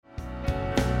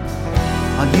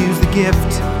I'll use the gift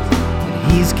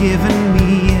that He's given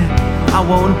me. I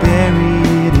won't bury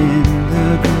it in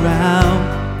the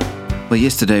ground. Well,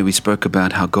 yesterday we spoke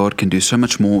about how God can do so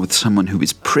much more with someone who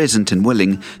is present and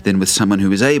willing than with someone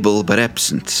who is able but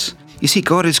absent. You see,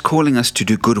 God is calling us to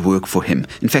do good work for Him.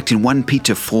 In fact, in 1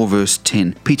 Peter 4 verse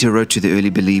 10, Peter wrote to the early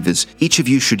believers, "Each of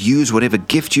you should use whatever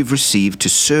gift you've received to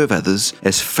serve others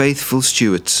as faithful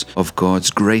stewards of God's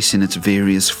grace in its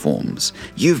various forms."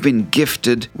 You've been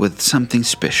gifted with something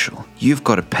special. You've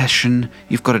got a passion,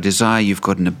 you've got a desire, you've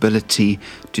got an ability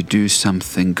to do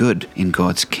something good in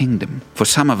God's kingdom. For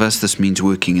some of us, this means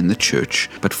working in the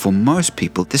church, but for most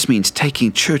people, this means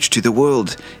taking church to the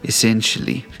world,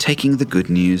 essentially. Taking the good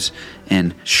news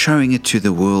and showing it to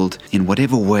the world in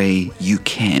whatever way you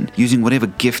can, using whatever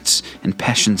gifts and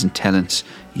passions and talents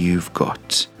you've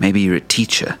got. Maybe you're a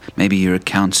teacher, maybe you're a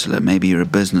counselor, maybe you're a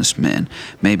businessman,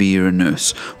 maybe you're a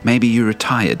nurse, maybe you're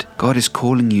retired. God is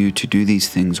calling you to do these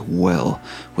things well,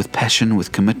 with passion,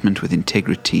 with commitment, with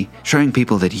integrity, showing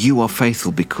people that you are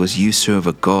faithful because you serve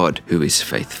a God who is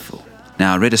faithful.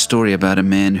 Now, I read a story about a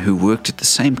man who worked at the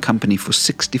same company for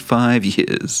 65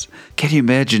 years. Can you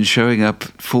imagine showing up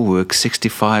for work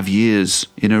 65 years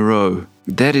in a row?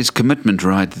 That is commitment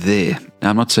right there.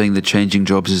 Now, I'm not saying that changing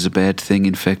jobs is a bad thing.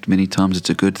 In fact, many times it's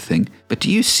a good thing. But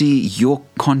do you see your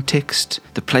context,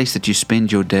 the place that you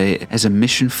spend your day, as a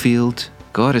mission field?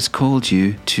 God has called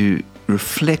you to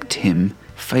reflect Him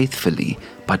faithfully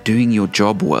by doing your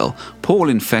job well. Paul,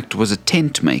 in fact, was a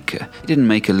tent maker. He didn't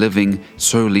make a living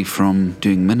solely from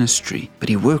doing ministry, but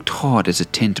he worked hard as a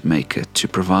tent maker to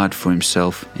provide for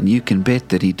himself, and you can bet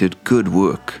that he did good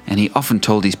work. And he often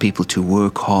told his people to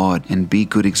work hard and be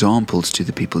good examples to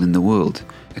the people in the world.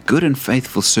 A good and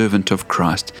faithful servant of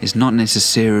Christ is not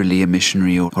necessarily a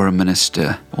missionary or a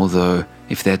minister, although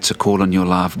if that's a call on your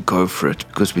life, go for it,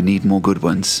 because we need more good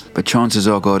ones. But chances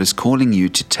are God is calling you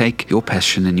to take your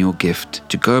passion and your gift,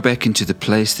 to go back into the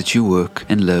place that you work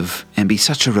and live, and be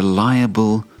such a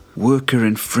reliable worker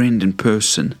and friend and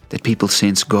person that people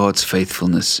sense God's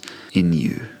faithfulness in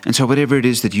you. And so whatever it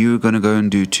is that you're going to go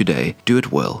and do today, do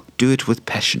it well, do it with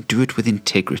passion, do it with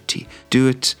integrity, do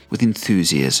it with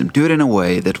enthusiasm, do it in a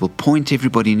way that will point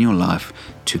everybody in your life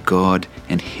to God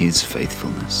and His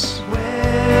faithfulness.